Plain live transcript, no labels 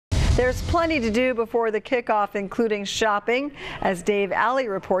There's plenty to do before the kickoff, including shopping. As Dave Alley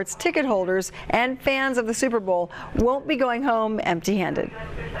reports, ticket holders and fans of the Super Bowl won't be going home empty-handed.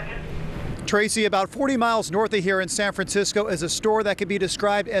 Tracy, about 40 miles north of here in San Francisco is a store that could be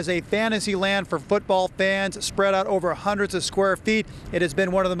described as a fantasy land for football fans, spread out over hundreds of square feet. It has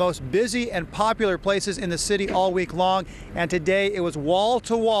been one of the most busy and popular places in the city all week long, and today it was wall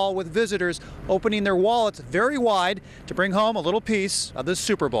to wall with visitors opening their wallets very wide to bring home a little piece of the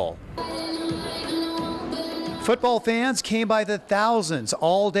Super Bowl. Football fans came by the thousands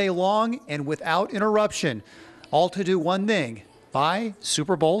all day long and without interruption, all to do one thing: buy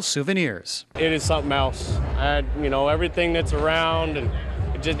Super Bowl souvenirs. It is something else. Everything that's around, and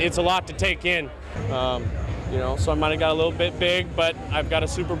it's a lot to take in. So I might have got a little bit big, but I've got a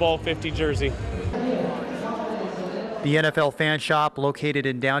Super Bowl 50 jersey. The NFL fan shop, located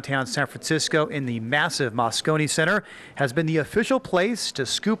in downtown San Francisco in the massive Moscone Center, has been the official place to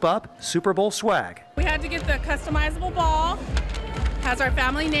scoop up Super Bowl swag. We had to get the customizable ball. Has our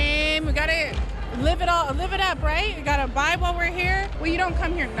family name. We got to live it up, right? You gotta buy while we're here. Well, you don't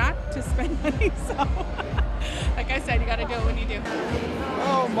come here not to spend money, so like I said, you gotta do it when you do.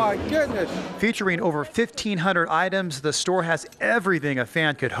 Oh my goodness. Featuring over 1,500 items, the store has everything a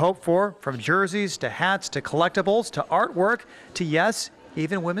fan could hope for, from jerseys to hats to collectibles to artwork to, yes,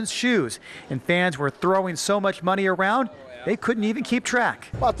 even women's shoes. And fans were throwing so much money around, they couldn't even keep track.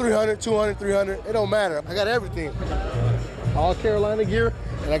 About 300, 200, 300, it don't matter. I got everything. All Carolina gear,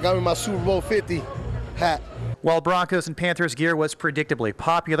 and I got me my Super Bowl 50 hat. While Broncos and Panthers gear was predictably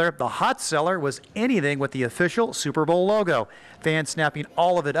popular, the hot seller was anything with the official Super Bowl logo. Fans snapping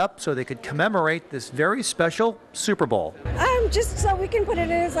all of it up so they could commemorate this very special Super Bowl. Just so we can put it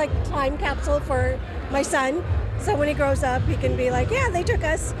in as like time capsule for my son. So when he grows up, he can be like, yeah, they took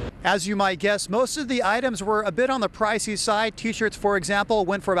us. As you might guess, most of the items were a bit on the pricey side. T-shirts, for example,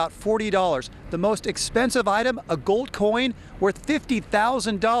 went for about $40. The most expensive item, a gold coin worth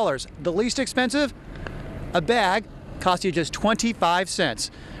 $50,000. The least expensive, a bag, cost you just 25 cents.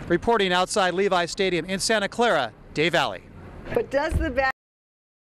 Reporting outside Levi Stadium in Santa Clara, Dave Alley. But does the bag